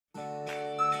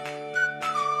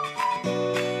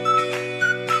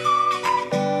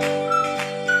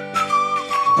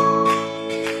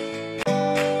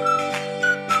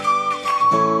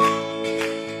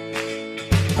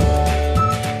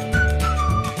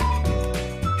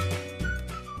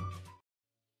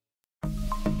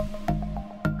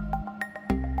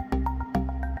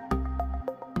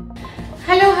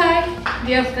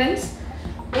Dear friends,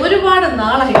 ഒരുപാട്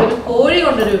നാളായി ഒരു കോഴി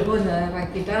കൊണ്ടൊരു വിഭവം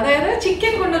തയ്യാറാക്കിയിട്ട്, അതായത്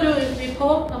ചിക്കൻ കൊണ്ടൊരു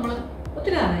വിഭവം നമ്മൾ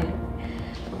ഒത്തിരി നാളായിരുന്നു.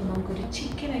 അപ്പോൾ നമുക്കൊരു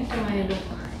ചിക്കൻ ഐറ്റം ആയാലോ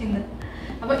ഇന്ന്.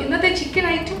 അപ്പോൾ ഇന്നത്തെ ചിക്കൻ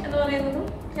ഐറ്റം എന്ന് പറയുന്നതും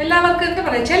എല്ലാവർക്കും എന്താ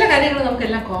പറയുക, ചില കാര്യങ്ങൾ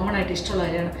നമുക്കെല്ലാം കോമൺ ആയിട്ട് ഇഷ്ടമുള്ള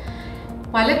കാര്യമാണ്.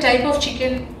 പല ടൈപ്പ് ഓഫ്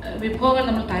ചിക്കൻ വിഭവങ്ങൾ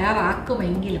നമ്മൾ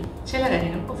തയ്യാറാക്കുമെങ്കിലും ചില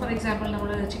കാര്യങ്ങൾ, ഇപ്പോൾ ഫോർ എക്സാമ്പിൾ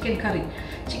നമ്മൾ ചിക്കൻ കറി,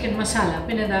 ചിക്കൻ മസാല,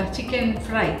 പിന്നെ എന്താ ചിക്കൻ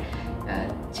ഫ്രൈ,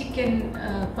 ചിക്കൻ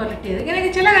പുരട്ടിയത്,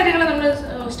 ഇങ്ങനെയൊക്കെ ചില കാര്യങ്ങൾ നമ്മൾ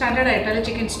സ്റ്റാൻഡേർഡായിട്ട് അല്ലെങ്കിൽ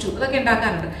ചിക്കൻ സ്റ്റൂ അതൊക്കെ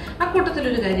ഉണ്ടാക്കാറുണ്ട്. ആ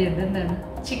കൂട്ടത്തിലൊരു കാര്യമുണ്ട്, എന്താണ്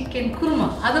ചിക്കൻ കുറുമ.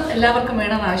 അതും എല്ലാവർക്കും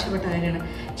വേണമെന്ന് ആവശ്യപ്പെട്ട കാര്യമാണ്.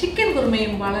 ചിക്കൻ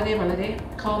കുറുമയും വളരെ വളരെ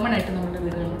കോമൺ ആയിട്ട് നമ്മുടെ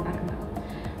വീടുകളിൽ ഉണ്ടാക്കുന്നത്.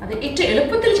 അത് ഏറ്റവും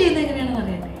എളുപ്പത്തിൽ ചെയ്യുന്നത് എങ്ങനെയാണെന്ന്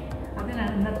അറിയണ്ടേ,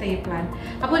 അതിനാണ് ഇന്നത്തെ ഈ പ്ലാൻ.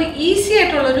 അപ്പോൾ ഒരു ഈസി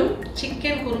ആയിട്ടുള്ളൊരു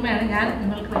ചിക്കൻ കുറുമയാണ് ഞാൻ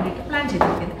നിങ്ങൾക്ക് വേണ്ടിയിട്ട് പ്ലാൻ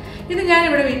ചെയ്തിരിക്കുന്നത്. ഇത്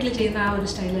ഞാനിവിടെ വീട്ടിൽ ചെയ്യുന്ന ആ ഒരു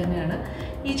സ്റ്റൈൽ തന്നെയാണ്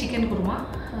ഈ ചിക്കൻ കുറുമ.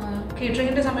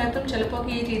 കേറ്ററിങ്ങിൻ്റെ സമയത്തും ചിലപ്പോൾ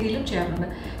ഈ രീതിയിലും ചെയ്യാറുണ്ട്.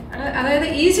 അതായത്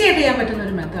ഈസി ആയിട്ട് ചെയ്യാൻ പറ്റുന്ന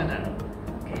ഒരു മെത്തേഡാണ്.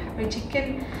 ഓക്കെ, അപ്പോൾ ഈ ചിക്കൻ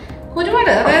ഒരുപാട്,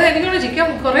 അതായത് എനിക്കുള്ള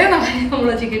ചിക്കൻ കുറേ നാളായി നമ്മൾ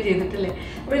ചിക്കൻ ചെയ്തിട്ടില്ലേ.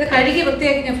 അപ്പോൾ ഇത് കഴുകി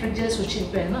വൃത്തിയാക്കി ഞാൻ ഫ്രിഡ്ജിൽ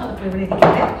സൂക്ഷിച്ചിരിക്കുകയായിരുന്നു. അതിപ്പോൾ ഇവിടെ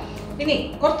ഇരിക്കട്ടെ. ഇനി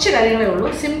കുറച്ച് കാര്യങ്ങളേ ഉള്ളൂ.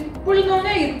 സിമ്പിൾ എന്ന്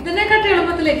പറഞ്ഞാൽ ഇതിനെക്കാട്ടി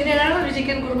എളുപ്പത്തിൽ എങ്ങനെയാണ് ഒരു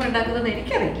ചിക്കൻ കുറുമ ഉണ്ടാക്കുന്നത്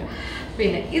എനിക്കറിയില്ല.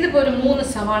 പിന്നെ ഇതിപ്പോൾ ഒരു 3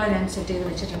 സവാള ഞാൻ സെറ്റ് ചെയ്ത്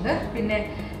വെച്ചിട്ടുണ്ട്. പിന്നെ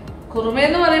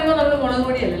കുറുമയെന്ന് പറയുമ്പോൾ നമ്മൾ മുളക്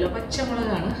പൊടിയല്ലല്ലോ,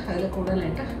 പച്ചമുളകാണ് അതിൽ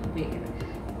കൂടുതലായിട്ട് ഉപയോഗിക്കുന്നത്.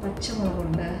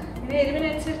 പച്ചമുളകുണ്ട്, പിന്നെ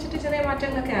എരിവിനനുസരിച്ചിട്ട് ചെറിയ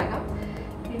മാറ്റങ്ങളൊക്കെ ആകാം.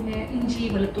 പിന്നെ ഇഞ്ചി,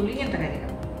 വെളുത്തുള്ളി, ഇങ്ങനത്തെ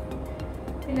കാര്യങ്ങൾ.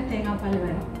 പിന്നെ തേങ്ങാപ്പാൽ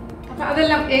വേണം. അപ്പോൾ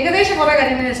അതെല്ലാം ഏകദേശം കുറേ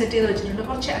കാര്യങ്ങൾ ഞാൻ സെറ്റ് ചെയ്ത് വെച്ചിട്ടുണ്ട്.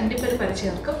 കുറച്ച് അണ്ടിപ്പരിപ്പ് അരച്ച്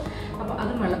ചേർക്കും. അപ്പോൾ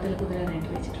അതും വെള്ളത്തിൽ കുതിരാനായിട്ട്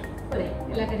വെച്ചിട്ടുണ്ട്. അതെ,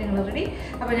 എല്ലാ കാര്യങ്ങളും റെഡി.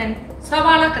 അപ്പോൾ ഞാൻ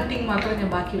സവാള കട്ടിങ് മാത്രം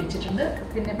ഞാൻ ബാക്കി വെച്ചിട്ടുണ്ട്.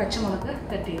 പിന്നെ പച്ചമുളക്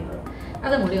കട്ട് ചെയ്യുന്നത്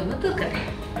അതും കൂടി ഒന്ന് തീർക്കട്ടെ.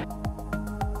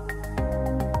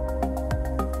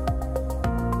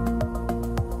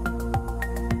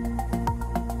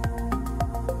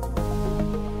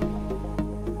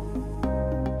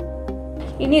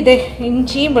 ഇനി ഇതേ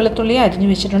ഇഞ്ചിയും വെളുത്തുള്ളിയും അരിഞ്ഞ്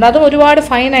വെച്ചിട്ടുണ്ട്. അതും ഒരുപാട്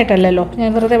ഫൈനായിട്ടല്ലല്ലോ, ഞാൻ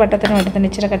വെറുതെ വട്ടത്തിന്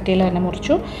ഇച്ചിരി കട്ടിയിൽ തന്നെ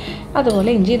മുറിച്ചു. അതുപോലെ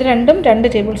ഇഞ്ചി, ഇത് രണ്ടും 2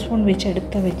 ടേബിൾ സ്പൂൺ വെച്ച്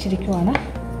എടുത്ത് വെച്ചിരിക്കുവാണ്.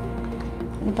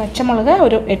 പച്ചമുളക്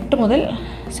ഒരു 8 മുതൽ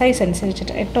സൈസ്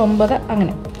അനുസരിച്ചിട്ട് 8, 9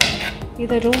 അങ്ങനെ.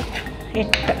 ഇതൊരു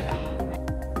 8.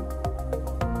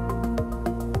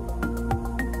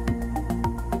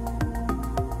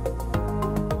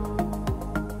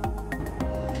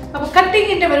 അപ്പോൾ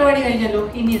കട്ടിങ്ങിൻ്റെ പരിപാടി കഴിഞ്ഞല്ലോ.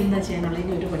 ഇനി എന്താ ചെയ്യാനുള്ള,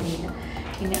 ഇനി ഒരു പണിയില്ല.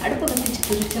 ഇനി അടുപ്പ്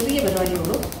കത്തിച്ചിട്ട് ഒരു ചെറിയ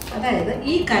പരിപാടിയുള്ളൂ. അതായത്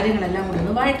ഈ കാര്യങ്ങളെല്ലാം കൂടെ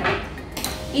ഒന്ന് വഴറ്റണം.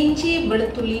 ഇഞ്ചി,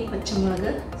 വെളുത്തുള്ളി, പച്ചമുളക്,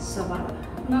 സവാള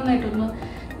നന്നായിട്ടൊന്ന്,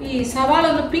 ഈ സവാള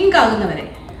ഒന്ന് പിങ്ക് ആകുന്നവരെ,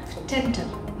 ടെൻഡർ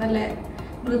നല്ല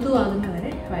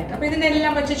മൃദുവാകുന്നവരെ വഴറ്റണം. അപ്പോൾ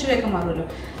ഇതിനെല്ലാം പച്ചച്ചുവയൊക്കെ മാറുമല്ലോ.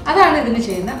 അതാണ് ഇതിന്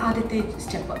ചെയ്യുന്ന ആദ്യത്തെ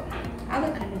സ്റ്റെപ്പ്. അത്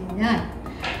കഴിഞ്ഞാൽ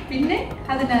പിന്നെ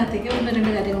അതിനകത്തേക്ക്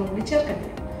 1-2 കാര്യങ്ങൾ കൂടി ചേർക്കേണ്ടി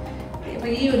വരും. അപ്പോൾ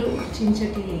ഈ ഒരു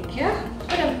ചീനച്ചട്ടിയിലേക്ക്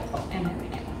ഒരൽപ്പം എണ്ണ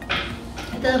ഒഴിക്കണം.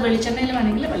 ഇത് വെളിച്ചെണ്ണയിൽ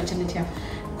വേണമെങ്കിൽ വെളിച്ചെണ്ണ ചെയ്യാം.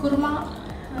 കുറുമ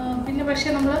പിന്നെ പക്ഷേ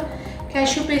നമ്മൾ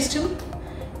കാഷ്യൂ പേസ്റ്റും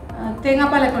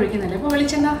തേങ്ങാപ്പാലൊക്കെ ഒഴിക്കുന്നില്ല. അപ്പോൾ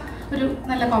വെളിച്ചെണ്ണ ഒരു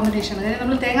നല്ല കോമ്പിനേഷനാണ്. കാര്യം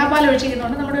നമ്മൾ തേങ്ങാപ്പാൽ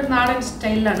ഒഴിച്ചിരിക്കുന്നതുകൊണ്ട് നമ്മുടെ ഒരു നാടൻ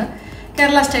സ്റ്റൈലിലാണ്,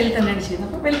 കേരള സ്റ്റൈലിൽ തന്നെയാണ് ചെയ്യുന്നത്.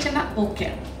 അപ്പോൾ വെളിച്ചെണ്ണ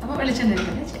ഓക്കെയാണ്. അപ്പോൾ വെളിച്ചെണ്ണയിൽ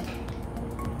തന്നെ ചെയ്യാം.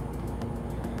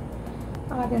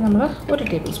 ആദ്യം നമ്മൾ 1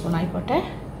 ടേബിൾ സ്പൂൺ ആയിക്കോട്ടെ.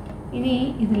 ഇനി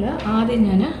ഇതിൽ ആദ്യം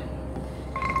ഞാൻ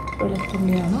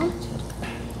വെളുത്തുള്ളിയാണ്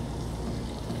ചേർക്കുന്നത്.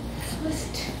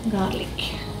 First garlic.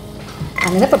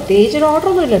 അങ്ങനെ പ്രത്യേകിച്ചൊരു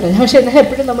ഓർഡറൊന്നും ഇല്ല കേട്ടോ. പക്ഷേ എന്നാൽ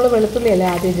എപ്പോഴും നമ്മൾ വെളുത്തുള്ളിയല്ലേ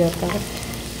ആദ്യം ചേർക്കാറ്.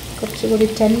 കുറച്ചുകൂടി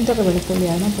ടെൻഡർ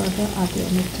വെളുത്തുള്ളിയാണ്. അപ്പോൾ അത് ആദ്യം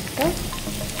ഒന്നിട്ടിട്ട്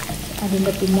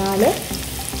അതിൻ്റെ പിന്നാലെ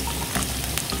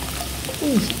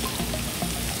ഇഞ്ചി.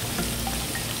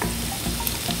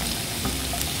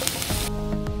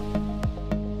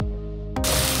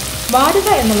 വാരുക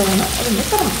എന്നുള്ളതാണ് അതിൻ്റെ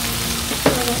ക്രമം.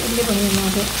 വലിയ പണിയൊന്നും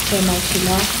അത് ചെയ്യാൻ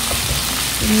ആവശ്യമില്ല.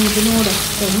 ഇനി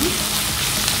ഇതിനോടൊപ്പം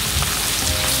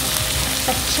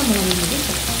പച്ചമുളകും കൂടി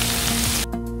ചേർക്കാം.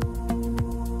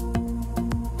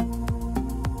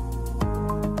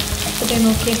 അപ്പോൾ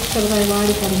നോക്കി ചെറുതായി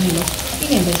വാടി പറഞ്ഞല്ലോ.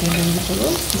 ഇനി എന്താ ചെയ്യേണ്ടതെന്നുള്ളൂ.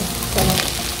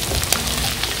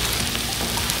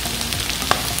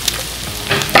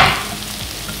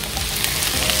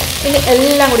 ഇനി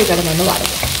എല്ലാം കൂടി കിടന്നൊന്ന്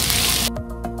വാടുക.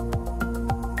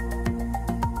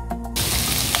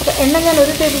 അപ്പോൾ എണ്ണ ഞാൻ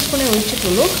 1 ടേബിൾ സ്പൂണേ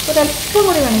ഒഴിച്ചിട്ടുള്ളൂ. ഒരല്പം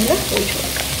കൂടി വേണമെങ്കിൽ ഒഴിച്ചു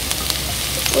കൊടുക്കാം.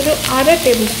 ഒരു 1/2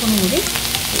 ടേബിൾ സ്പൂൺ കൂടി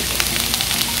ഒഴിക്കാം.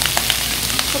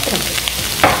 അത്ര മതി.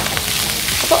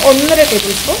 അപ്പോൾ 1.5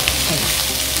 ടേബിൾ സ്പൂൺ എണ്ണ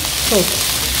സോസ്.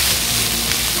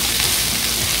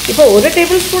 ഇപ്പോൾ 1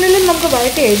 ടേബിൾ സ്പൂണിലും നമുക്ക്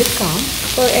വഴറ്റി എടുക്കാം.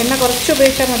 അപ്പോൾ എണ്ണ കുറച്ച്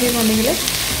ഉപയോഗിച്ചാൽ മതി എന്നുണ്ടെങ്കിൽ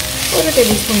 1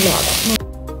 ടേബിൾ സ്പൂണിലാകാം.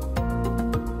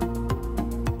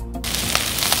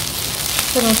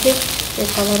 ഇപ്പോൾ നോക്കി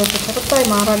കളറൊക്കെ ചെറുതായി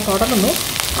മാറാൻ തുടങ്ങുന്നു.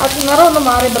 അത് നിറമൊന്നും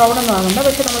മാറി ബ്രൗണൊന്നും ആകണ്ട.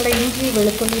 പക്ഷേ നമ്മളുടെ ഇഞ്ചി,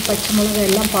 വെളുത്തുള്ളി, പച്ചമുളക്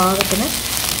എല്ലാം പാകത്തിന്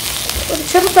ഒരു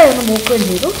ചെറുതായി ഒന്ന് മൂക്കുകയും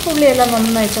ചെയ്തു. ഉള്ളിയെല്ലാം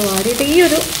നന്നായിട്ട് വാരിയിട്ട് ഈ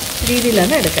ഒരു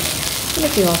രീതിയിലാണ് എടുക്കുന്നത്.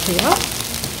 ഇനി ഓഫ് ചെയ്യാം.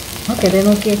 ഓക്കെ, അതേ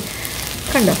നോക്കിയേ,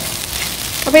 കണ്ടോ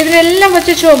അപ്പോൾ ഇതിനെല്ലാം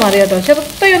വെച്ച് ചുവ മാറി കേട്ടോ,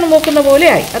 ചെറുത്തായൊന്ന് മൂക്കുന്ന പോലെ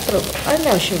ആയി, അത്രേ ഉള്ളൂ, അതിൻ്റെ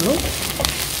ആവശ്യമുള്ളൂ.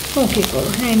 നോക്കിക്കോളൂ.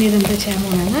 ഞാൻ ഇനി ഇതെന്താ ചെയ്യാൻ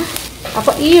പോകുന്നത്.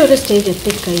 അപ്പോൾ ഈ ഒരു സ്റ്റേജ്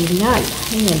എത്തിക്കഴിഞ്ഞാൽ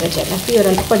ഇനി എന്താ ചെയ്യാം, ഈ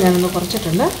ഒരല്പം ഞാനൊന്ന്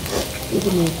കുറച്ചിട്ടുണ്ട്.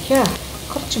 ഇതിലേക്ക്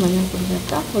കുറച്ച് മഞ്ഞൾപ്പൊടി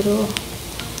ചേർക്കാം, ഒരു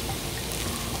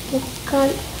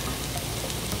 3/4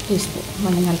 ടീസ്പൂൺ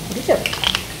മഞ്ഞൾപ്പൊടി ചേർക്കാം.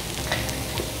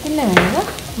 പിന്നെ വേണ്ടത്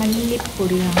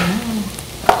മല്ലിപ്പൊടിയാണ്,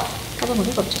 അതും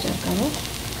കൂടി കുറച്ച് ചേർക്കാതെ,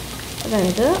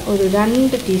 അതായത് ഒരു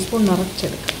 2 teaspoon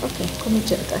നിറച്ചെടുക്കുക. Okay,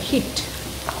 കുമിച്ചെടുക്കുക. Hit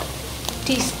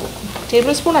teaspoon,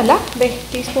 table spoon അല്ല,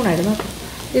 ടീസ്പൂണായിരുന്നു.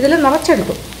 ഇതിൽ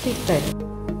നിറച്ചെടുത്തു, ഹിറ്റായിരുന്നു.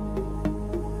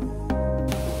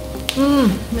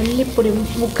 മല്ലിപ്പൊടി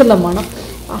മുക്കുന്ന മണം,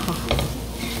 ആഹാ,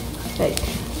 റൈറ്റ്.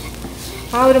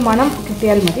 ആ ഒരു മണം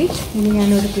കിട്ടിയാൽ മതി. ഇനി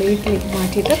ഞാനൊരു പ്ലേറ്റിലേക്ക്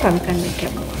മാറ്റിയിട്ട് തണുക്കാൻ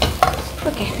വയ്ക്കാൻ പോകാം.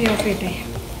 ഓക്കെ, ഓഫ് ചെയ്യട്ടെ.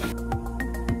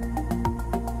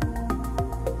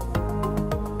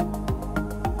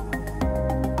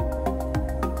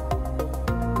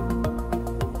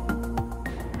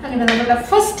 അങ്ങനെ നമ്മുടെ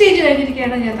ഫസ്റ്റ് സ്റ്റേജ്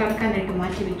കഴിഞ്ഞിരിക്കുകയാണ്. ഞാൻ തണുക്കാനായിട്ട്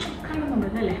മാറ്റി വെച്ചു.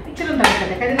 കാണുന്നുണ്ടല്ലേ, ഇച്ചിരി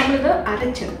തണുക്കട്ടെ, കാര്യം നമ്മളിത്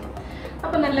അരച്ചെടുക്കും.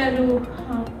 അപ്പോൾ നല്ലൊരു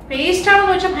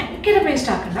പേസ്റ്റാണെന്ന് വെച്ചാൽ ഭയങ്കര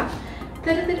പേസ്റ്റ് ആക്കണ്ട,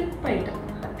 തെരുതെരുപ്പായിട്ട്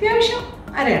അത്യാവശ്യം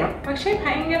അരയണം, പക്ഷേ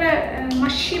ഭയങ്കര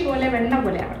മഷി പോലെ വെണ്ണ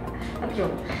പോലെ ആവണം, അത്രേ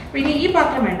ഉള്ളൂ. പിന്നെ ഈ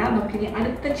പാത്രം വേണ്ട, നമുക്കിനി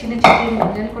അടുത്ത ചിന്ന ചിക്കൻ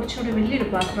ഞാൻ കുറച്ചുകൂടി വലിയൊരു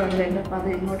പാത്രമാണ് വേണ്ടത്. അപ്പോൾ അത്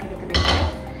ഇങ്ങോട്ട് എടുത്ത് വെക്കാം,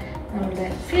 നമ്മളുടെ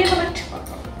ഫേവററ്റ്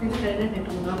പാത്രം. ഇത് കഴിഞ്ഞിട്ട്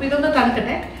പോകുന്നു. അപ്പോൾ ഇതൊന്ന്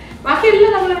തണുക്കട്ടെ.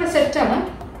 ബാക്കിയെല്ലാം നമ്മളിവിടെ സെറ്റാണ്.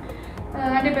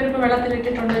 അണ്ടിപ്പരിപ്പ്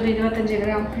വെള്ളത്തിലിട്ടിട്ടുണ്ട്, ഒരു 25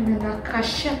 ഗ്രാം. പിന്നെന്താ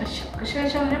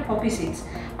കശകശ പറഞ്ഞാൽ പോപ്പി സീഡ്സ്,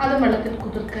 അതും വെള്ളത്തിൽ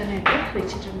കുതിർക്കാനായിട്ട്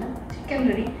വെച്ചിട്ടുണ്ട്. ചിക്കൻ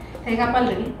റെഡി, തേങ്ങാപ്പാൽ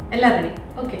റെഡി, എല്ലാം റെഡി.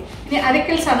 ഓക്കെ, ഇനി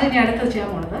അരക്കൽസാണ് ഇനി അടുത്ത് ചെയ്യാൻ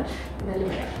പോകുന്നത്. ഇതെല്ലാം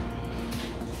വരാം.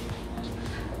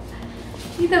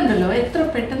 ഇതുണ്ടല്ലോ എത്ര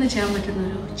പെട്ടെന്ന് ചെയ്യാൻ പറ്റുന്ന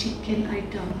ഒരു ചിക്കൻ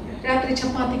ഐറ്റം ആണല്ലോ. രാത്രി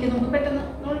ചപ്പാത്തിക്ക് നമുക്ക് പെട്ടെന്ന്,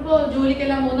 നമ്മളിപ്പോൾ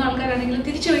ജോലിക്കെല്ലാം പോകുന്ന ആൾക്കാരാണെങ്കിലും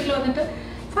തിരിച്ച് വീട്ടിൽ വന്നിട്ട്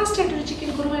ഫാസ്റ്റായിട്ടൊരു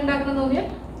ചിക്കൻ കുറുമ ഉണ്ടാക്കണം തോന്നിയാൽ,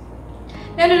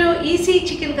 ഞാനൊരു ഈസി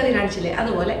ചിക്കൻ കറി കാണിച്ചില്ലേ,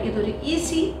 അതുപോലെ ഇതൊരു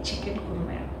ഈസി ചിക്കൻ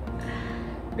കുറുമയാണ്.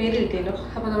 പേര് കിട്ടിയല്ലോ.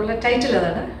 അപ്പോൾ നമ്മളുടെ ടൈറ്റിൽ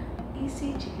അതാണ്, ഈസി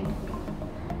ചിക്കൻ കുറുമ.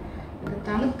 ഇത്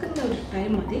തണുക്കുന്ന ഒരു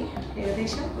ടൈം മതി,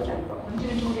 ഏകദേശം ഒരു 5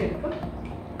 മിനിറ്റ് കൂടി എടുക്കും.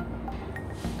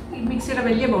 ഈ മിക്സിയുടെ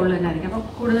വലിയ ബൗളിൽ തന്നെ അരയ്ക്കാം, അപ്പോൾ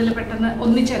കൂടുതൽ പെട്ടെന്ന്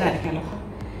ഒന്നിച്ച് തന്നെ അരയ്ക്കാമല്ലോ.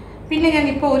 പിന്നെ ഞാൻ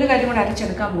ഇപ്പോൾ ഒരു കാര്യം കൂടെ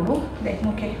അരച്ചെടുക്കാൻ പോകും.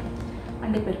 നോക്കിയേ,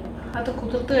 അണ്ടിപ്പരിപ്പ് അത്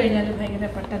കുതിർത്ത് കഴിഞ്ഞാൽ ഭയങ്കര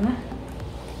പെട്ടെന്ന്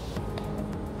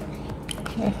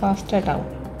ഫാസ്റ്റായിട്ടാവും,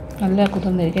 നല്ല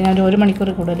കുതിർന്നിരിക്കുക. ഞാൻ 1 മണിക്കൂർ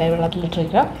കൂടുതലായി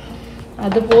വെള്ളത്തിലിട്ടിരിക്കുക.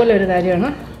 അതുപോലെ ഒരു കാര്യമാണ്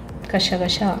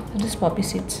കശകശ, ഇത് പോപ്പി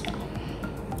സീഡ്സ്.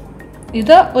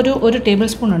 ഇത് ഒരു ടേബിൾ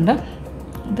സ്പൂൺ ഉണ്ട്.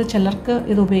 ഇത് ചിലർക്ക്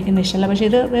ഇത് ഉപയോഗിക്കുന്ന ഇഷ്ടമല്ല, പക്ഷേ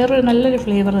ഇത് വേറൊരു നല്ലൊരു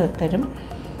ഫ്ലേവർ തരും,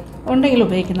 ഉണ്ടെങ്കിൽ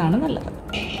ഉപയോഗിക്കുന്നതാണ് നല്ലത്.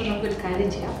 അപ്പോൾ നമുക്കൊരു കാര്യം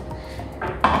ചെയ്യാം,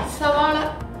 സവാള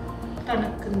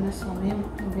തണുക്കുന്ന സമയം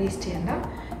വേസ്റ്റ് ചെയ്യേണ്ട,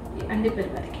 ഈ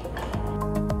അണ്ടിപ്പരിപ്പ് അരയ്ക്കും.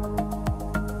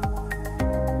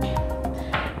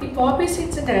 ഈ പോപ്പി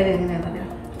സീഡ്സിൻ്റെ കാര്യം എങ്ങനെയാണെന്ന് അറിയാം,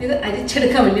 ഇത്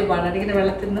അരിച്ചെടുക്കാൻ വലിയ പാടാണ് ഇങ്ങനെ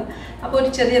വെള്ളത്തിൽ നിന്ന്. അപ്പോൾ ഒരു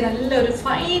ചെറിയ നല്ലൊരു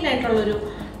ഫൈനായിട്ടുള്ളൊരു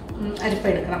അരിപ്പ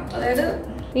എടുക്കണം, അതായത്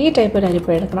ഈ ടൈപ്പ് ഒരു അരിപ്പ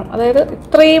എടുക്കണം, അതായത്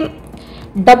ഇത്രയും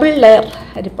ഡബിൾ ലെയർ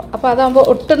അരിപ്പ. അപ്പോൾ അതാകുമ്പോൾ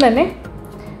ഒട്ടും തന്നെ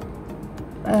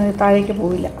താഴേക്ക്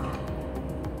പോവില്ല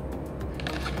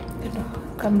കേട്ടോ,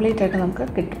 കംപ്ലീറ്റ് ആയിട്ട് നമുക്ക്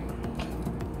കിട്ടും.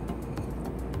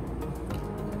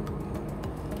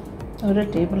 1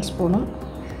 ടേബിൾ സ്പൂണും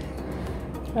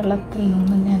വെള്ളത്തിൽ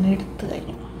നിന്ന് ഞാൻ എടുത്തു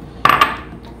കഴിഞ്ഞു.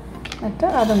 എന്നിട്ട്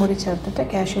അതും കൂടി ചേർത്തിട്ട്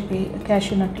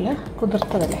കാഷ്യൂ നട്ടിൽ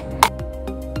കുതിർത്തതല്ലേ,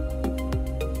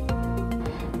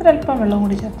 ഒരല്പം വെള്ളം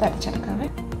കൂടി ചേർത്ത് അരച്ചെടുക്കാവേ.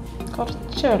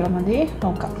 കുറച്ച് വെള്ളം മതി,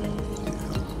 നോക്കാം.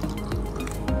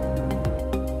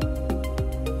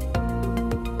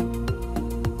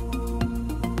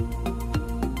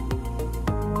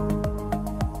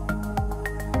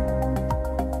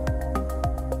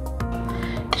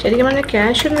 ശരിക്കും പറഞ്ഞാൽ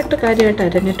കാഷ്യൂ നട്ട് കാര്യമായിട്ട്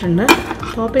അരഞ്ഞിട്ടുണ്ട്.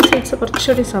 പോപ്പി സീഡ്സ്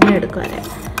കുറച്ചുകൂടി സമയം എടുക്കും അരയാൻ.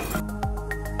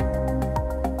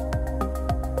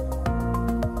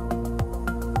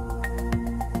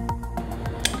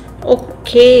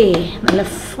 ഓക്കേ, നല്ല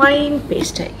ഫൈൻ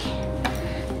പേസ്റ്റായി,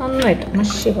 നന്നായിട്ട്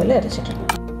മഷി പോലെ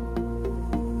അരച്ചിട്ടുണ്ട്.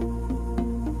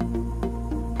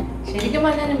 ശരിക്കും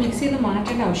പറഞ്ഞാൽ മിക്സിയിൽ നിന്ന്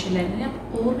മാറ്റേണ്ട ആവശ്യമില്ലായിരുന്നു, ഞാൻ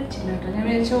ഓർമ്മിച്ചില്ല കേട്ടോ. ഞാൻ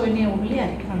വിചാരിച്ചോ ഇനി ഉള്ളി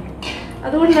അരയ്ക്കണം,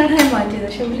 അതുകൊണ്ടാണ് ഞാൻ മാറ്റിയത്.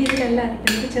 പക്ഷേ ഉള്ളി ഇതിലല്ല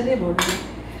അരയ്ക്കുന്നത്, ചെറിയ ബോട്ടിൽ.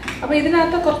 അപ്പോൾ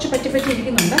ഇതിനകത്ത് കുറച്ച് പറ്റി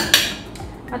ഇരിക്കുന്നുണ്ട്,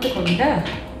 അതുകൊണ്ട്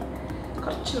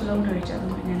കുറച്ച് വെള്ളം കൊണ്ട് ഒഴിച്ചാൽ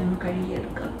നമുക്ക് ഞാനൊന്ന്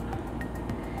കഴുകിയെടുക്കുക.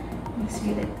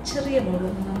 മിക്സിയുടെ ചെറിയ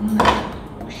ബോളിൽ നന്നായിട്ട്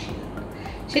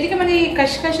ശരിക്കും പറഞ്ഞാൽ ഈ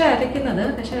കശകശ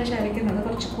അരയ്ക്കുന്നത്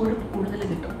കുറച്ച് കൊഴുപ്പ് കൂടുതൽ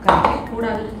കിട്ടും, കാരണം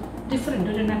കൂടാതെ ഡിഫറെൻ്റ്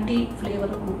ഒരു നട്ടി ഫ്ലേവർ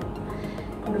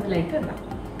കൂടുതലായിട്ട് ഉണ്ടാകും.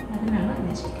 അതിനാണ്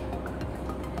അങ്ങനെ ചെയ്യുന്നത്.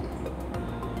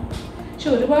 പക്ഷെ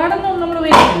ഒരുപാടൊന്നും നമ്മൾ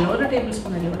വേണ്ടില്ല, 1 ടേബിൾ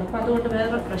സ്പൂൺ അല്ലേ ഉള്ളൂ, അപ്പോൾ അതുകൊണ്ട്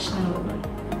വേറെ പ്രശ്നങ്ങളൊന്നും.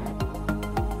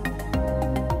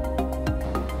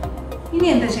 ഇനി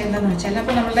എന്താ ചെയ്യേണ്ടതെന്ന് വെച്ചാൽ,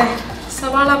 അപ്പോൾ നമ്മളുടെ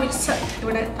സവാള മിക്സ്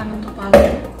ഇവിടെ തണുത്ത്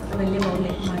പാകം, അത് വലിയ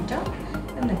ബൗളിലേക്ക് മാറ്റാം.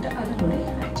 എന്നിട്ട് അതും കൂടി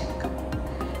അരച്ചെടുക്കാം.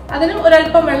 അതിനും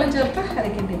ഒരല്പം വെള്ളം ചേർത്ത്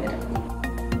അരയ്ക്കേണ്ടി വരും.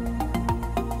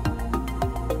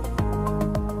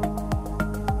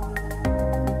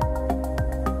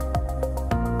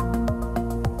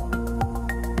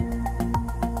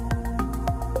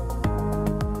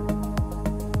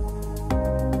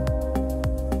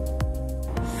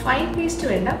 ഫൈൻ പേസ്റ്റ്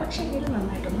വേണ്ട, പക്ഷേ ഇത്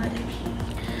നന്നായിട്ടൊന്ന് അരയ്ക്കും.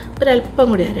 ഒരല്പം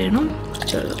കൂടി അരയണം.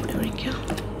 കുറച്ച് വെള്ളം കൂടി ഒഴിക്കാം.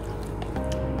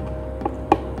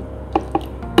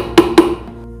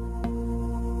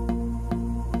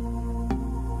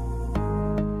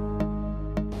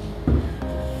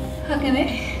 അങ്ങനെ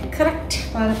കറക്റ്റ്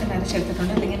പാകത്തിന്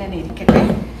അരച്ചെടുത്തിട്ടുണ്ട്. അല്ലെങ്കിൽ ഞാൻ ഇരിക്കട്ടെ.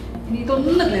 ഇനി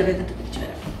ഇതൊന്ന് ക്ലിയർ ചെയ്തിട്ട് തിരിച്ചു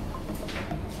വരാം.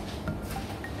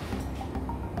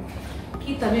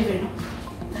 ഈ തവി വേണം.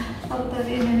 അത്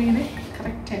തവി ഞാനിങ്ങനെ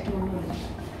കറക്റ്റായിട്ട് കൊണ്ടുവരണം.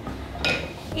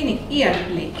 ഇനി ഈ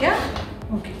അടുപ്പിലേക്ക്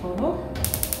നോക്കിക്കോളൂ.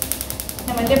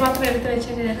 ഞാൻ വലിയ പാത്രം എടുത്ത്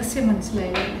വെച്ചതിൻ്റെ രഹസ്യം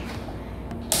മനസ്സിലായില്ലേ?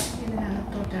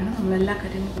 ഇതിനകത്തോട്ടാണ് നമ്മളെല്ലാ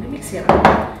കാര്യങ്ങളും കൂടി മിക്സ് ചെയ്യണം.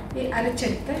 ഈ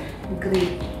അരച്ചെടുത്ത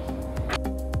ഗ്രേവി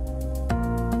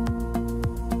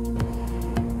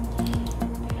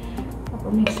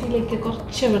അപ്പോൾ മിക്സിയിലേക്ക്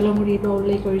കുറച്ച് വെള്ളം കൂടി ഈ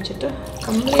ബൗളിലേക്ക് ഒഴിച്ചിട്ട്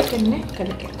കംപ്ലീറ്റ് തന്നെ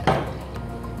കലക്കാം.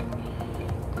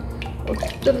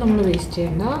 ഒട്ടും നമ്മൾ വേസ്റ്റ്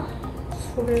ചെയ്യണ്ട.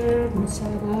 ഫുൾ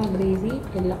മസാല ഗ്രേവി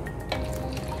എല്ലാം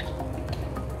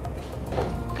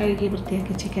കഴുകി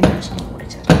വൃത്തിയാക്കി ചിക്കൻ കഷ്ണം കൂടി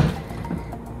ചേർക്കാം.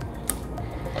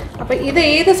 അപ്പോൾ ഇത്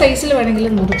ഏത് സൈസിൽ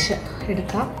വേണമെങ്കിലും മുറിച്ച്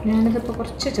എടുക്കാം. ഞാനിതിപ്പോൾ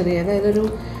കുറച്ച് ചെറിയ, അതായത് ഒരു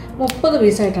 30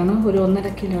 പീസായിട്ടാണ് ഒരു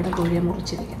 1.5 കിലോയുടെ കോഴിയെ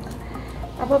മുറിച്ചിരിക്കുന്നത്.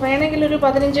 അപ്പോൾ വേണമെങ്കിൽ ഒരു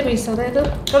 15 പീസ്, അതായത്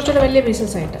കുറച്ചുകൂടെ വലിയ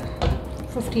പീസസ് ആയിട്ട്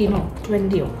 15ഓ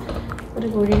 20ഓ ഒരു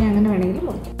കോഴീനെ അങ്ങനെ വേണമെങ്കിൽ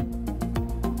മുറിക്കാം.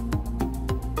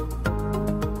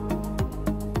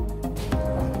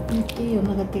 തീ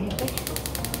ഒന്ന് കത്തിക്കട്ടെ.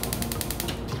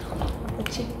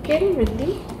 Chicken with the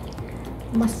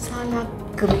masala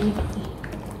gravy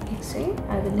mix.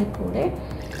 അതിൻ്റെ കൂടെ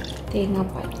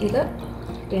തേങ്ങാപ്പാൽ, ഇത്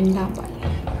രണ്ടാം പാൽ,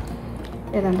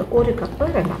 ഏതാണ്ട് 1 കപ്പ്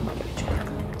രണ്ടാം പാൽ വെച്ചു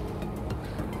കൊടുക്കാം.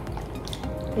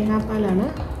 തേങ്ങാപ്പാലാണ്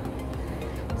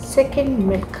സെക്കൻഡ്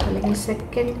മിൽക്ക് അല്ലെങ്കിൽ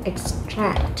സെക്കൻഡ്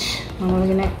എക്സ്ട്രാക്റ്റ്.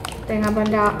 നമ്മളിങ്ങനെ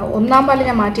തേങ്ങാപ്പാലിൻ്റെ 1-ാം പാൽ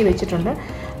ഞാൻ മാറ്റി വെച്ചിട്ടുണ്ട്.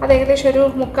 അത് ഏകദേശം ഒരു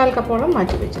 3/4 കപ്പോളം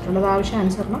മാറ്റി വെച്ചിട്ടുണ്ട്. അത്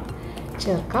ആവശ്യാനുസരണം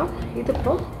ചേർക്കാം.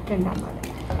 ഇതിപ്പോൾ 2-ാം പാൽ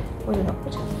 1 കപ്പ്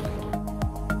ചേർക്കാം.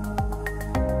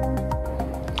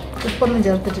 ഉപ്പൊന്നും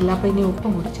ചേർത്തിട്ടില്ല, അപ്പോൾ ഇനി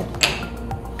ഉപ്പും കൂടി ചേർക്കാം.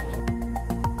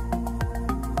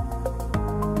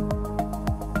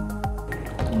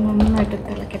 നന്നായിട്ട്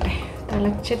തിളക്കട്ടെ.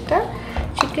 തിളച്ചിട്ട്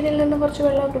ചിക്കനിൽ നിന്ന് കുറച്ച്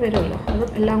വെള്ളമൊക്കെ വരുമല്ലോ, അത്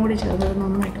എല്ലാം കൂടി ചേർത്ത്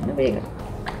നന്നായിട്ടൊന്ന് വേഗം.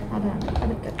 അതാണ്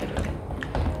അടുത്ത പരിപാടി.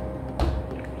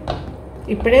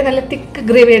 ഇപ്പോഴേ നല്ല തിക്ക്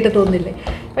ഗ്രേവി ആയിട്ട് തോന്നില്ലേ?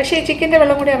 പക്ഷേ ഈ ചിക്കൻ്റെ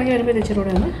വെള്ളം കൂടി ഇറങ്ങി വരുമ്പോൾ ഇത് ഇച്ചിരി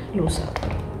കൂടെ ഒന്ന് ലൂസാകും.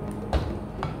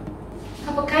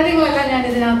 അപ്പോൾ കാര്യങ്ങളെല്ലാം ഞാൻ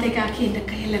ഇതിനകത്തേക്ക് ആക്കി എൻ്റെ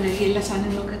കയ്യെല്ലാം കഴുകി എല്ലാ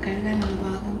സാധനങ്ങളൊക്കെ കഴുകാനുള്ള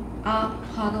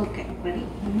ഭാഗമൊക്കെ റെഡി.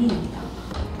 ഇനി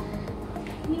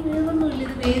വേഗമൊന്നുമില്ല,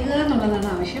 ഇത് വേഗം എന്നുള്ളതാണ്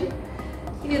ആവശ്യം.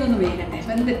 ഇനി ഇതൊന്ന് വേഗട്ടെ.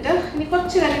 വെന്തിട്ട് ഇനി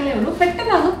കുറച്ച് കാര്യങ്ങളേ ഉള്ളൂ,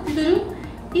 പെട്ടെന്നാകും. ഇതൊരു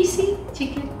ഈസി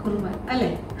ചിക്കൻ കുറുമ അല്ലേ?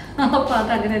 അപ്പോൾ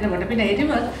അത് അങ്ങനെ തന്നെ പോട്ടെ. പിന്നെ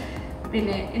എരിവ്,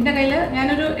 പിന്നെ എൻ്റെ കയ്യിൽ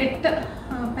ഞാനൊരു 8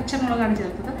 പച്ചമുളകാണ്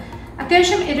ചേർത്തത്.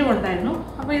 അത്യാവശ്യം എരിവുണ്ടായിരുന്നു.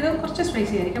 അപ്പോൾ ഇത് കുറച്ച്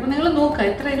സ്പൈസി ആയിരിക്കും. അപ്പോൾ നിങ്ങൾ നോക്കുക,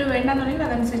 എത്ര എരിവ് വേണ്ടെന്നുണ്ടെങ്കിൽ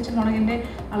അതനുസരിച്ച് മുളകിൻ്റെ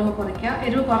അളവ് കുറയ്ക്കുക.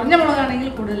 എരിവ് കുറഞ്ഞ മുളകാണെങ്കിൽ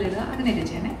കൂടുതൽ ഇടുക, അങ്ങനെയൊക്കെ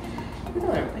ചെയ്യണേ. ഇത്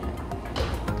കുഴപ്പമില്ല.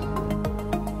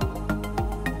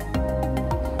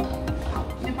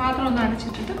 പിന്നെ പാത്രം ഒന്ന്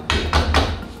അടച്ചിട്ടിട്ട്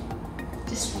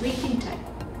ജസ്റ്റ് വെയിറ്റിംഗ് ടൈം.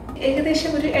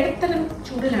 ഏകദേശം ഒരു ഇടത്തരം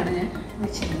ചൂടിലാണ് ഞാൻ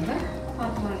വെച്ചിരുന്നത്.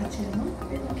 പാത്രം അടച്ചിരുന്നു.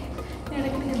 ഞാൻ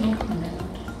ഇടയ്ക്കിടയ്ക്ക് നോക്കുന്നുണ്ടായിരുന്നു,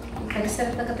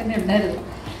 പരിസരത്തൊക്കെ തന്നെ ഉണ്ടായിരുന്നു.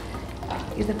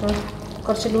 ഇതിപ്പോൾ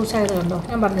കുറച്ച് ലൂസായത് കണ്ടോ?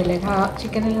 ഞാൻ പറഞ്ഞില്ലേ, ആ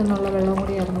ചിക്കനിൽ നിന്നുള്ള വെള്ളം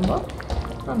കൂടി ഇറങ്ങുമ്പോൾ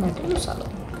നന്നായിട്ട് ലൂസാകും.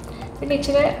 പിന്നെ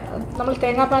ഇച്ചിരി നമ്മൾ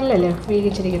തേങ്ങാപ്പാലിലല്ലേ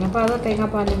വേവിച്ചിരിക്കുന്നത്, അപ്പോൾ അത്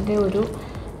തേങ്ങാപ്പാലിൻ്റെ ഒരു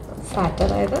ഫാറ്റ്,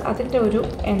 അതായത് അതിൻ്റെ ഒരു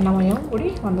എണ്ണമയവും കൂടി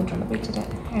വന്നിട്ടുണ്ട്. അപ്പോൾ ഇച്ചിരി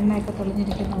എണ്ണയൊക്കെ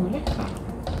തെളിഞ്ഞിരിക്കുന്ന പോലെ കാണും.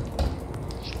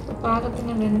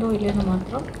 പാകത്തിന് വെന്തോ ഇല്ലെന്ന്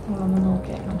മാത്രം നമ്മളൊന്ന്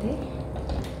നോക്കിയാൽ മതി.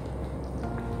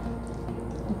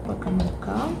 ഉപ്പൊക്കെ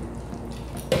നോക്കാം.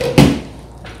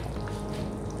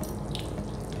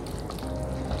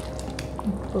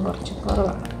 ഉപ്പ് കുറച്ച്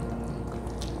കുറവാണ്.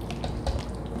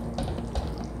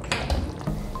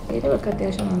 എരിവൊക്കെ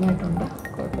അത്യാവശ്യം നന്നായിട്ടുണ്ട്,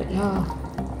 കുഴപ്പമില്ല.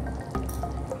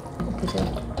 ഉപ്പ്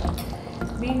ചേർത്ത്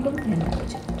വീണ്ടും എണ്ണ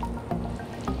ചേർത്ത്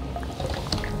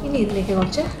ഇനി ഇതിലേക്ക്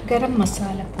കുറച്ച് ഗരം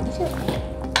മസാല പൊടി ചേർക്കാം.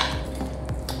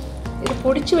 ഇത്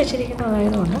പൊടിച്ച്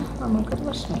വെച്ചിരിക്കുന്നതായതുകൊണ്ട് നമുക്കത്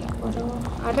പ്രശ്നമില്ല. ഒരു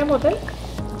 1/2 മുതൽ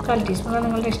 1/4 ടീസ്പൂൺ,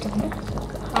 നിങ്ങളുടെ ഇഷ്ടത്തിന് ചേർക്കുക.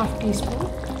 1/2 ടീസ്പൂൺ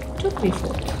to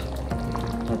 3/4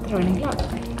 എത്ര വേണമെങ്കിലും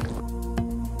ആക്കാം.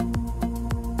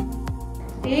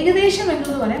 ഏകദേശം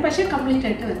എന്നത് പറയാം, പക്ഷേ കംപ്ലീറ്റ്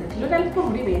ആയിട്ട് വന്നിട്ടില്ല. ഒരല്പം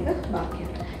കൂടി വേഗം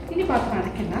ബാക്കിയുണ്ട്. ഇനി പാത്രം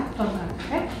അടയ്ക്കണ്ട,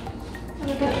 തുറന്നടക്കട്ടെ.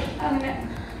 എന്നിട്ട് അങ്ങനെ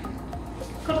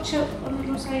കുറച്ച് ഒന്ന്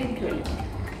ലൂസായിരിക്കുമല്ലോ.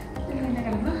 ഇതിങ്ങനെ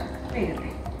കിടന്ന് വേഗത്തെ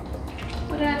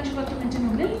ഒരു 5-10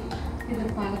 മിനിറ്റിനുള്ളിൽ ഇത്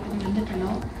പാകത്തിന്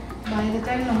വെന്തിട്ടുണ്ടാവും.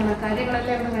 വൈകിട്ടായി നമ്മുടെ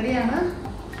കാര്യങ്ങളെല്ലാം ഇവിടെ റെഡിയാണ്.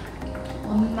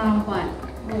 ഒന്നാം പാൽ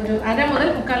ഒരു 1/2 മുതൽ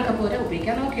 1/4 കപ്പ് വരെ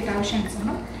ഉപയോഗിക്കാം, നോക്കിയിട്ട്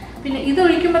ആവശ്യാനുസരണം. പിന്നെ ഇത്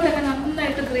ഒഴിക്കുമ്പോൾ തന്നെ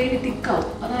നന്നായിട്ട് ഗ്രേവി തിക്കാവും.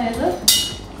 അതായത്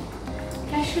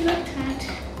കാഷ്യൂ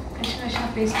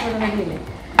പേസ്റ്റ് കൂടെ വേണ്ടിയില്ലേ,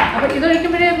 അപ്പോൾ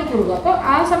ഇതൊഴിക്കുമ്പോഴേ ഒന്ന് കുറുകും. അപ്പോൾ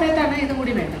ആ സമയത്താണ് ഇതും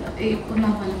കൂടി വേണ്ടത്, ഈ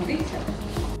ഒന്നാം പാലും കൂടി ചേർത്ത്.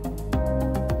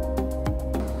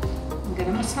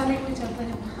 ഗരം മസാലയും കൂടി ചേർത്ത്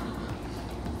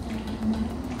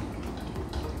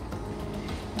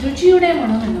രുചിയുടെ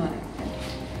മണം എന്ന് പറയും.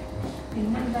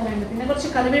 പിന്നെ എന്താ വേണ്ടത്, പിന്നെ കുറച്ച്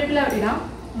കറിവേപ്പില ഇടാം,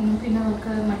 പിന്നെ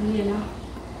നമുക്ക് മല്ലിയില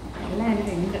എല്ലാം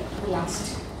അതിലുണ്ട്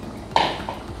ലാസ്റ്റ്.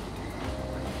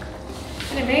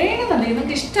 പിന്നെ വേണമെന്നുണ്ട്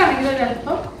നിങ്ങൾക്ക് ഇഷ്ടമാണെങ്കിൽ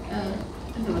ഒരല്പം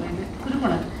എന്താ പറയുന്നത്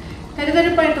കുരുമുളക്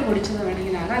കരുതരിപ്പായിട്ട് പൊടിച്ചത്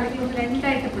വേണമെങ്കിലാകാം, അല്ലെങ്കിൽ ഒരു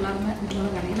 2ആയിട്ട് പിളർന്ന്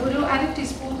കുരുമുളകാണെങ്കിൽ ഒരു 1/2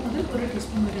 ടീസ്പൂൺ മുതൽ 1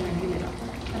 ടീസ്പൂൺ വരെ വേണമെങ്കിൽ ഇടാം.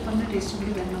 അപ്പം ടേസ്റ്റ്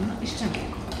കൂടി വേണമെന്ന് ഇഷ്ടമില്ല,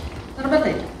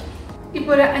 നിർബന്ധമില്ല.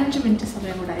 ഇപ്പോൾ ഒരു 5 മിനിറ്റ്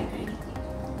സമയം കൂടെ ആയി കഴിഞ്ഞു.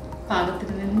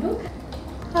 പാകത്തിന് വെന്തു.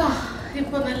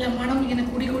 ഇപ്പോൾ നല്ല മണം ഇങ്ങനെ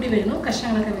കൂടി വരുന്നു.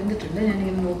 കഷ്ണങ്ങളൊക്കെ വെന്തിട്ടുണ്ട്,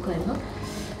 ഞാനിങ്ങനെ നോക്കുമായിരുന്നു.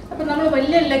 അപ്പോൾ നമ്മൾ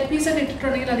വലിയ ലെഗ് പീസൊക്കെ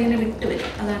ഇട്ടിട്ടുണ്ടെങ്കിൽ അതിങ്ങനെ വിട്ട് വരും,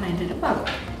 അതാണ് അതിൻ്റെ ഒരു പാകം.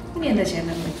 ഇനി എന്താ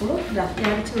ചെയ്യേണ്ടത് ഇപ്പോഴും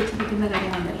അരച്ച് വെച്ചിരിക്കുന്ന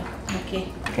കാര്യങ്ങളുണ്ടല്ലോ. Okay,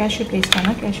 cashew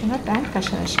പേസ്റ്റാണ്, cashew nut and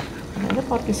കശകശ, അതായത്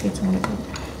പോപ്പി സീഡ്സും കൂടെ.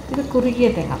 ഇത് കുറുകിയ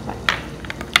തേങ്ങാപ്പാൽ.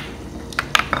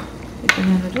 ഇപ്പോൾ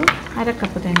ഞാനൊരു 1/2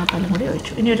 കപ്പ് തേങ്ങാപ്പാലും കൂടി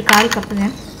ഒഴിച്ചു. ഇനി ഒരു 1/4 കപ്പ്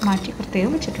ഞാൻ മാറ്റി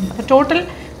പ്രത്യേകം വെച്ചിട്ടുണ്ട്. അപ്പോൾ ടോട്ടൽ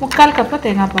 1/4 കപ്പ്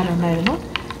തേങ്ങാപ്പാലുണ്ടായിരുന്നു.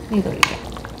 ഇതൊഴിക്കാം.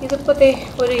 ഇതിപ്പോൾ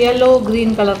ഒരു യെല്ലോ ഗ്രീൻ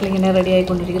കളറിൽ ഇങ്ങനെ റെഡി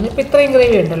ആയിക്കൊണ്ടിരിക്കുന്നു. ഇപ്പോൾ ഇത്രയും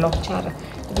ഗ്രേവി ഉണ്ടല്ലോ ചാറ്,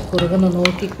 ഇത് കുറുകുന്ന്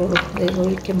നോക്കിക്കോളൂ. ഇത്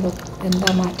ഒഴിക്കുമ്പോൾ എന്താ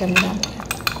മാറ്റം വരാൻ പറയാം.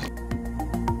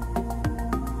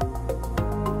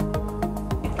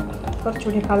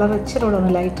 കുറച്ചുകൂടി കളർ ഇച്ചിരി കൂടെ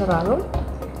ഒന്ന് ലൈറ്ററാകും.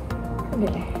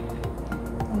 കണ്ടില്ലേ,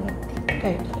 നല്ല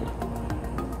തിക്കായിട്ട്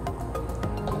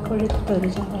കൊഴുത്തൊരു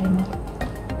ചാറായി മാറും.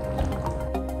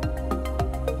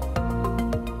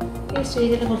 ഈ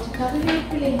സ്റ്റേജിൽ കുറച്ച്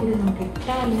കറിവേപ്പിലയും കൂടി നമുക്ക്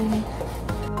ഇട്ടാലോ.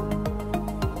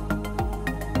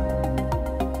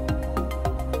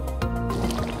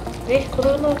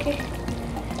 കുറുകി നോക്കി,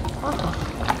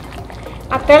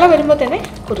 ആ തിള വരുമ്പോൾ തന്നെ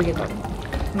കുറുകി തുടങ്ങും.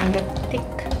 നല്ല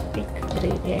തിക്ക്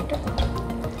ഗ്രേവി ആയിട്ട്.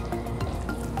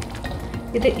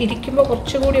 ഇത് ഇരിക്കുമ്പോൾ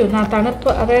കുറച്ചുകൂടി ഒന്ന് ആ തണുപ്പ്,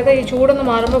 അതായത് ഈ ചൂടൊന്ന്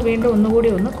മാറുമ്പോൾ വീണ്ടും ഒന്നുകൂടി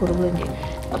ഒന്ന് കുറുകുകയും ചെയ്യും.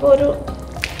 അപ്പോൾ ഒരു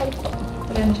അല്പം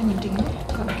ഒരു 5 മിനിറ്റ് ഇങ്ങനെ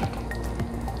കറക്കട്ടെ.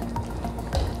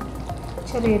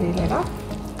 ചെറിയ രീതിയിലിടാം.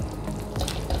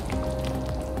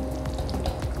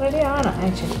 റെഡിയാണ്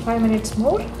ആക്ച്വലി. 5 minutes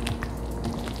more.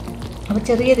 അപ്പോൾ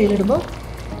ചെറിയ രീതിയിലിടുമ്പോൾ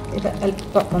ഇത്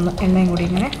അല്പം ഒന്ന് എണ്ണയും കൂടി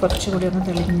ഇങ്ങനെ കുറച്ചുകൂടി ഒന്ന്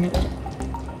തെളിഞ്ഞ് വരും.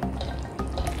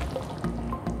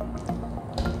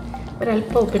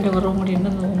 ഒരല്പം ഉപ്പിൻ്റെ കുറവും കൂടി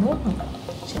ഉണ്ടെന്ന് തോന്നുന്നു.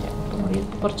 ശരി, ഉപ്പും കൂടി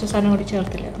കുറച്ച് സാധനം കൂടി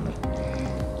ചേർത്തില്ല നമ്മൾ,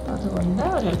 അതുകൊണ്ട്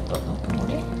ഒരല്പം ഉപ്പും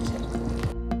കൂടി ചേർത്ത്.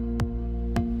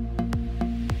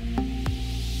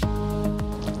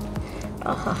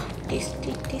 ആഹാ,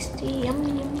 ടേസ്റ്റി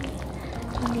യമ്മി.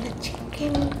 നല്ല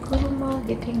chicken kurma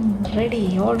getting ready,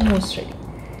 almost ready.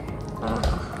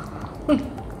 ആഹാ,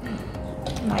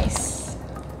 നൈസ്,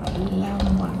 നല്ല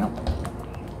മണം.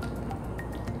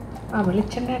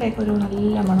 വെളിച്ചെണ്ണയുടെയൊക്കെ ഒരു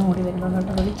നല്ല മണം കൂടി വരുന്നുണ്ട്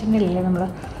കേട്ടോ. വെളിച്ചെണ്ണയിലല്ലേ നമ്മൾ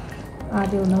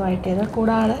ആദ്യം ഒന്ന് വഴറ്റിയത്,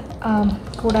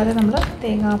 കൂടാതെ നമ്മൾ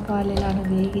തേങ്ങാപ്പാലിലാണ്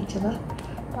വേവിച്ചത്.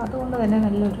 അപ്പോൾ അതുകൊണ്ട് തന്നെ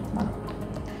നല്ലൊരു മണം.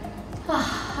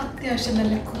 അത്യാവശ്യം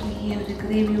നല്ല കുറിയ ഒരു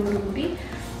ഗ്രേവിയോടുകൂടി,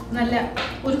 നല്ല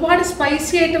ഒരുപാട്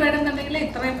സ്പൈസി ആയിട്ട് വേണമെന്നുണ്ടെങ്കിൽ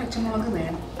ഇത്രയും പച്ചമുളക്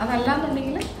വേണം,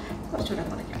 അതല്ലാന്നുണ്ടെങ്കിൽ കുറച്ചുകൂടെ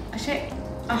കുറയ്ക്കാം. പക്ഷേ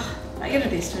ഭയങ്കര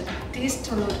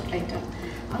ടേസ്റ്റുള്ള ഒരു ഐറ്റം.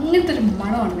 അങ്ങനത്തെ ഒരു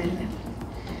മണമാണ് വരുന്നത്.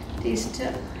 ടേസ്റ്റ്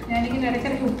ഞാനിങ്ങനെ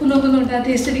ഇടയ്ക്കിടയ്ക്ക് ഉപ്പ് നോക്കുന്നുണ്ട്, ആ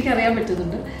ടേസ്റ്റ് എനിക്ക് അറിയാൻ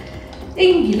പറ്റുന്നുണ്ട്.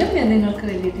 എങ്കിലും ഞാൻ നിങ്ങൾക്ക്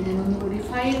വേണ്ടിയിട്ട് ഞാൻ ഒന്നുകൂടി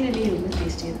ഫൈനലി ഒന്ന്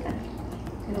ടേസ്റ്റ് ചെയ്ത് തരാം.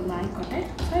 ഇതൊന്ന് ആയിക്കോട്ടെ.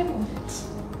 5 മിനിറ്റ്സ്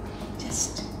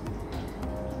ജസ്റ്റ്.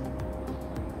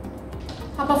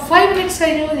 അപ്പോൾ 5 മിനിറ്റ്സ്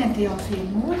കഴിഞ്ഞു, ഞാൻ തീ ഓഫ്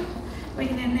ചെയ്യുന്നു. അപ്പോൾ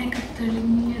ഇങ്ങനെ എണ്ണയൊക്കെ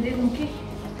തെളിഞ്ഞത് നോക്കി,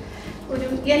 ഒരു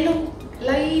യെല്ലോ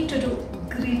ലൈറ്റ് ഒരു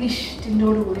ഗ്രീനിഷ്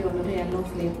ടിൻ്റോട് കൂടിയുള്ളൊരു യെല്ലോ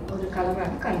ഫ്ലെയിം ഒരു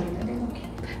കളറാണ് കളയുന്നത്. നോക്കി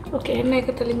ഓക്കെ,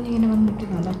 എണ്ണയൊക്കെ തെളിഞ്ഞ് ഇങ്ങനെ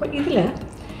വന്നിട്ടുന്നുണ്ട്. അപ്പോൾ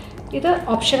ഇത്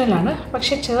ഓപ്ഷണലാണ്,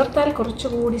 പക്ഷെ ചേർത്താൽ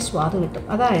കുറച്ചുകൂടി സ്വാദ് കിട്ടും.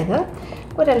 അതായത്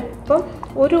ഒരല്പം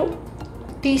ഒരു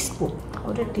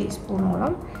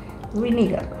ടീസ്പൂണോളം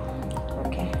വിനീഗർ.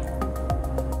 ഓക്കെ,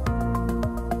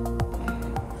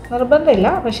 നിർബന്ധമില്ല,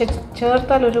 പക്ഷെ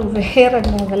ചേർത്താൽ ഒരു വേറെ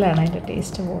ലെവലാണ് അതിൻ്റെ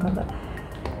ടേസ്റ്റ് പോകുന്നത്.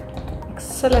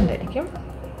 എക്സലൻ്റ് ആയിരിക്കും.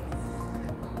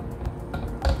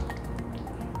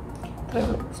 അത്രേ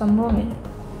ഉള്ളൂ സംഭവം.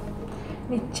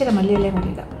 ഇച്ചിരി മല്ലിയിലയും കൂടി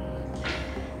ഇടാം.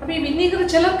 അപ്പോൾ ഈ വിനീഗർ,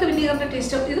 ചിലർക്ക് വിനീഗറിൻ്റെ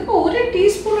ടേസ്റ്റ്, ഇതിപ്പോൾ 1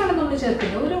 ടീസ്പൂണാണ് നമ്മൾ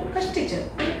ചേർക്കുന്നത്. ഒരു കഷ്ടിച്ച്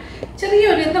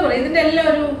ചെറിയൊരു എന്താ പറയുക, ഇതിൻ്റെ എല്ലാം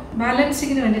ഒരു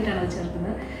ബാലൻസിങ്ങിന് വേണ്ടിയിട്ടാണ് അത്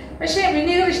ചേർക്കുന്നത്. പക്ഷേ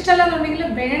വിനീഗർ ഇഷ്ടമല്ല എന്നുണ്ടെങ്കിൽ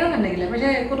വേണമെന്നുണ്ടെങ്കിൽ,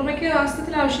 പക്ഷേ കുറുമയ്ക്ക്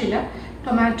ആവശ്യത്തിൽ ആവശ്യമില്ല.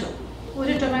 ടൊമാറ്റോ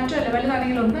ഒരു ടൊമാറ്റോ അല്ല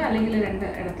വലുതാണെങ്കിൽ ഒന്ന് അല്ലെങ്കിൽ 2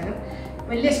 ഇടത്തരം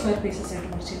വലിയ സ്ക്വയർ പീസസ് ആയിട്ട്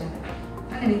മുറിച്ചിട്ടുണ്ട്.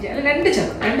 അങ്ങനെ അല്ല 2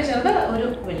 ചെറുത് ഒരു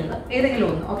വലുത് ഏതെങ്കിലും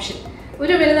ഒന്ന് ഓപ്ഷൻ.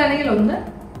 ഒരു വലുതാണെങ്കിൽ 1,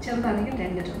 ചെറുതാണെങ്കിൽ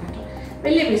 2 ടൊമാറ്റോ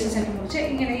വലിയ പീസസ് ആയിട്ട് മുറിച്ച്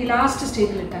ഇങ്ങനെ ഈ ലാസ്റ്റ്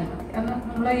സ്റ്റേജിൽ ഇട്ടാൽ മതി. കാരണം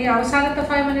നമ്മൾ ഈ അവസാനത്തെ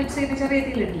 5 minutes ഇതിന് ചെറിയ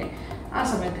തീയിലിടില്ലേ ആ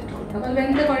സമയത്ത് ഇട്ട് കൊടുക്കും. അപ്പോൾ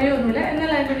വെന്ത് കുഴയൊന്നുമില്ല,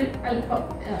 എന്നാൽ അതിൻ്റെ ഒരു അല്പം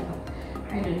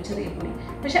അതിൻ്റെ ഒരു ചെറിയ പൊടി.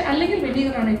 പക്ഷേ അല്ലെങ്കിൽ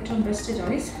വിനീഗറാണ് ഏറ്റവും ബെസ്റ്റ്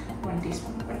ചോയ്സ്, 1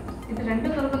 ടീസ്പൂൺ. ഇത്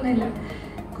രണ്ടും നിർബന്ധമില്ല,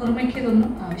 കുറുമയ്ക്ക് ഇതൊന്നും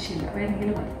ആവശ്യമില്ല,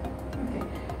 വേണമെങ്കിൽ മതി. ഓക്കെ,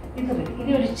 ഇത് റെഡി.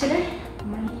 ഇനി ഒരിച്ചിരി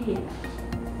മല്ലിയില.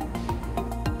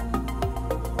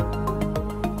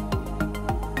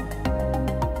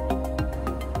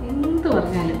 എന്ത്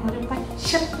പറഞ്ഞാലും ഒരു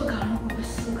പച്ചപ്പ് കാണുമ്പോൾ ഒരു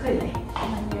സുഖമില്ലേ,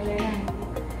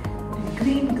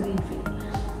 ഗ്രീൻ ഫീൽ.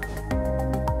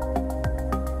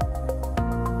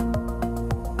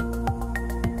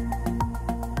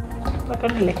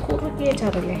 കണ്ടില്ലേ കുറുകിയ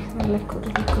ചാറല്ലേ, നല്ല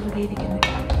കുറുകിയിരിക്കുന്നത്.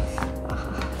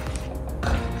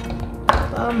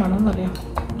 ആ മണം പറയാം,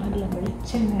 നല്ല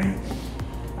വെളിച്ചെണ്ണ.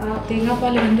 ആ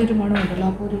തേങ്ങാപ്പാൽ വെന്തൊരു മണമുണ്ടല്ലോ,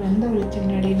 അപ്പോൾ ഒരു വെന്ത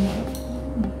വെളിച്ചെണ്ണയുടെ മണം.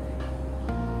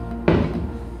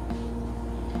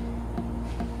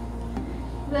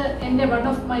 ഇത് എൻ്റെ വൺ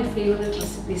ഓഫ് മൈ ഫേവറേറ്റ്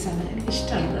റെസിപ്പീസാണ്.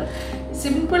 എനിക്കിഷ്ടമാണത്.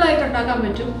 സിമ്പിളായിട്ട് ഉണ്ടാക്കാൻ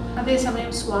പറ്റും,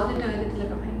 അതേസമയം സ്വാദിൻ്റെ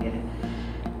കാര്യത്തിലൊക്കെ ഭയങ്കര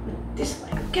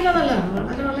നല്ലതാണ്.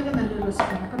 വളരെ നല്ലൊരു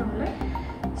റെസിപ്പിയാണ്. അപ്പോൾ നമ്മൾ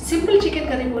സിമ്പിൾ ചിക്കൻ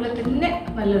കറി പോലെ തന്നെ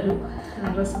നല്ലൊരു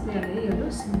റെസിപ്പിയാണ് ഈ ഒരു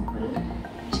സിമ്പിൾ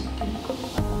ചിക്കൻ കുർമ.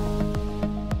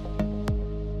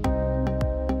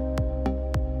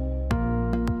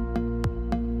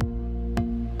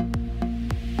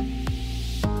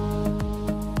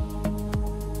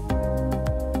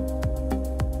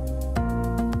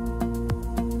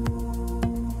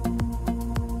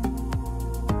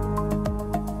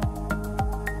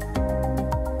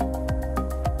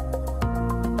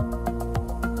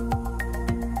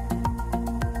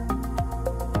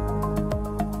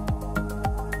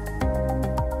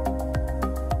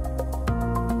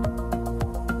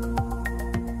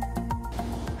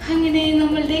 അങ്ങനെ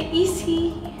നമ്മളുടെ ഈസി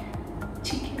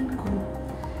ചിക്കൻ കുർമ.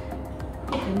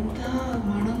 എന്താ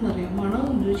മണം എന്നറിയാം,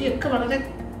 മണവും രുചിയൊക്കെ വളരെ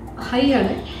ഹൈ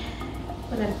ആണ്.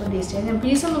 ഒരല്പം ടേസ്റ്റ് ചെയ്യാം. ഞാൻ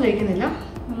പീസൊന്നും കഴിക്കുന്നില്ല,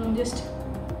 ജസ്റ്റ്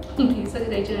പീസൊക്കെ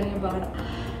കഴിച്ചു കഴിഞ്ഞാൽ പാടാം.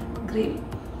 ഗ്രേവി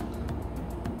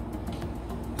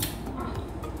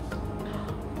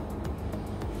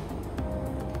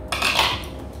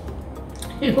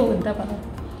എന്താ പറയുക,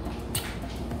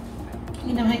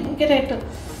 ഇങ്ങനെ ഭയങ്കരമായിട്ട്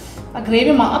ആ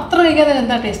ഗ്രേവി മാത്രം കഴിക്കാതെ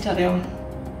എന്താ ടേസ്റ്റ് അറിയാമോ?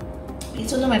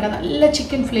 പീസൊന്നും വേണ്ട, നല്ല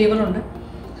ചിക്കൻ ഫ്ലേവറുണ്ട്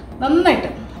നന്നായിട്ട്.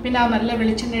 പിന്നെ ആ നല്ല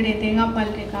വെളിച്ചെണ്ണയുടെയും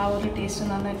തേങ്ങാപ്പാലിൻ്റെയൊക്കെ ആ ഒരു ടേസ്റ്റ്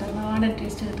നന്നായിട്ട് നാടൻ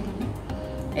ടേസ്റ്റ് കിട്ടുന്നുണ്ട്.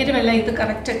 എരിവല്ല, ഇത്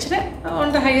കറക്റ്റ് ഇച്ചിരി ഓൺ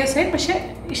ദ ഹയർ സൈഡ്, പക്ഷേ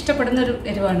ഇഷ്ടപ്പെടുന്നൊരു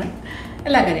എരിവാണ്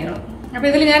എല്ലാ കാര്യങ്ങളും. അപ്പോൾ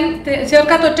ഇതിൽ ഞാൻ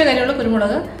ചേർക്കാത്ത ഒറ്റ കാര്യമുള്ള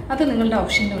കുരുമുളക്, അത് നിങ്ങളുടെ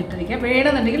ഓപ്ഷന് വിട്ടിരിക്കുക.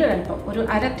 വേണമെന്നുണ്ടെങ്കിൽ ഒരല്പം ഒരു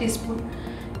 1/2 ടീസ്പൂൺ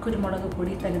കുരുമുളക്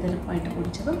പൊടി തരിതരിപ്പായിട്ട്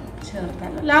പൊടിച്ചതും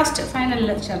ചേർത്താൽ ലാസ്റ്റ്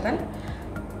ഫൈനലിൽ ചേർത്താൽ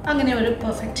അങ്ങനെ ഒരു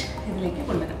പെർഫെക്റ്റ് ഇതിലേക്ക്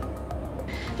കൊണ്ടുവരാം.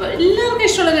 അപ്പോൾ എല്ലാവർക്കും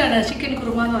ഇഷ്ടമുള്ളതാണ് ചിക്കൻ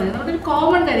കുർമ എന്ന് പറയുന്നത്. നമ്മുടെ ഒരു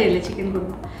കോമൺ കാര്യമല്ലേ ചിക്കൻ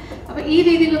കുർമ. അപ്പോൾ ഈ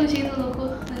രീതിയിലൊന്ന് ചെയ്ത് നോക്കൂ,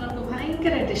 നിങ്ങൾക്ക്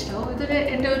ഭയങ്കരമായിട്ട് ഇഷ്ടമാവും. ഇതൊരു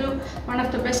എൻ്റെ ഒരു വൺ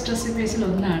ഓഫ് ദ ബെസ്റ്റ് റെസിപ്പീസിൽ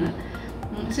ഒന്നാണ്.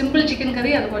 സിമ്പിൾ ചിക്കൻ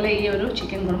കറി, അതുപോലെ ഈ ഒരു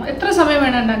ചിക്കൻ കുർമ. എത്ര സമയം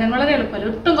വേണം ഉണ്ടാക്കാൻ, വളരെ എളുപ്പമല്ല,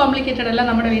 ഒട്ടും കോംപ്ലിക്കേറ്റഡ് അല്ല.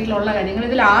 നമ്മുടെ വീട്ടിലുള്ള കാര്യങ്ങൾ.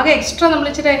 ഇതിൽ ആകെ എക്സ്ട്രാ നമ്മൾ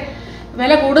ഇച്ചിരി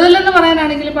വില കൂടുതലെന്ന്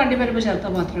പറയാനാണെങ്കിൽ ഇപ്പോൾ അണ്ടിപ്പരിപ്പ്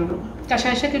ചേർത്താൽ മാത്രമേ ഉള്ളൂ.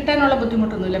 കശാശ കിട്ടാനുള്ള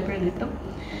ബുദ്ധിമുട്ടൊന്നുമില്ല, എപ്പോഴും കിട്ടും.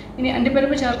 ഇനി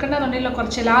അണ്ടിപ്പരിപ്പ് ചേർക്കേണ്ടതെന്നുണ്ടെങ്കിൽ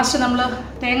കുറച്ച് ലാസ്റ്റ് നമ്മൾ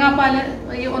തേങ്ങാപ്പാൽ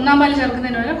ഈ 1-ാം പാൽ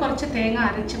ചേർക്കുന്നതിന് വരെ കുറച്ച് തേങ്ങ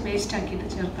അരച്ച് പേസ്റ്റ് ആക്കിയിട്ട്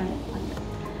ചേർത്താൽ മതി.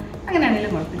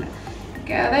 അങ്ങനെയാണെങ്കിലും കുഴപ്പമില്ല.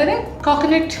 അതായത്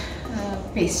കോക്കനട്ട്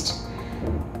പേസ്റ്റ്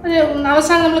ഒരു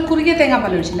അവസാനം നമ്മൾ കുറുകിയ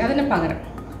തേങ്ങാപ്പാൽ ഒഴിച്ചില്ല, അതിന് പകരം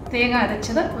തേങ്ങ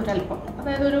അരച്ചത് ഒരല്പം,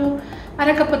 അതായത് ഒരു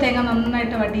 1/2 കപ്പ് തേങ്ങ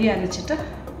നന്നായിട്ട് വടിയെ അരച്ചിട്ട്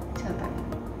ചേർത്താൽ.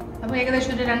 അപ്പോൾ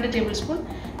ഏകദേശം ഒരു 2 ടേബിൾ സ്പൂൺ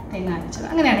തേങ്ങ അരച്ചത്.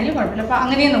 അങ്ങനെയാണെങ്കിലും കുഴപ്പമില്ല. അപ്പോൾ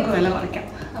അങ്ങനെയും നമുക്ക് വില കുറയ്ക്കാം.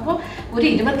 അപ്പോൾ ഒരു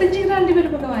 25 ഗ്രാം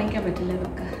അണ്ടിപ്പരിപ്പൊക്കെ വാങ്ങിക്കാൻ പറ്റില്ല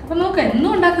ഇതൊക്കെ. അപ്പോൾ നമുക്ക് എന്നും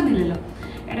ഉണ്ടാക്കുന്നില്ലല്ലോ,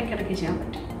 ഇടയ്ക്കിടയ്ക്ക് ചെയ്യാൻ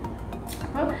പറ്റും.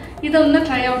 അപ്പോൾ ഇതൊന്ന്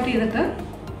ട്രൈ ഔട്ട് ചെയ്തിട്ട്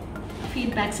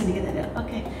ഫീഡ്ബാക്ക്സ് എനിക്ക് തരാം.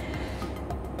 ഓക്കെ,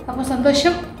 അപ്പോൾ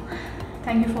സന്തോഷം.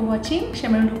 Thank you for watching.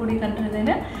 ക്ഷമയോട് കൂടി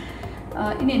കണ്ടിരുന്നതിന്.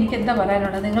 ഇനി എനിക്ക് എന്താ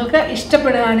പറയാനുള്ളത്, നിങ്ങൾക്ക്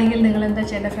ഇഷ്ടപ്പെടുകയാണെങ്കിൽ നിങ്ങൾ എന്താ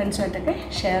ചെയ്യേണ്ട, ഫ്രണ്ട്സുമായിട്ടൊക്കെ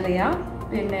ഷെയർ ചെയ്യാം.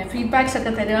 പിന്നെ ഫീഡ്ബാക്ക്സ്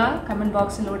ഒക്കെ തരിക കമൻറ്റ്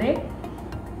ബോക്സിലൂടെ,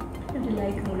 ഒരു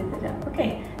ലൈക്ക് കൂടി തരിക. Okay,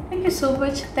 thank you so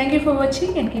much. Thank you for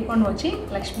watching and keep on watching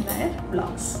Lekshmi Nair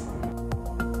vlogs.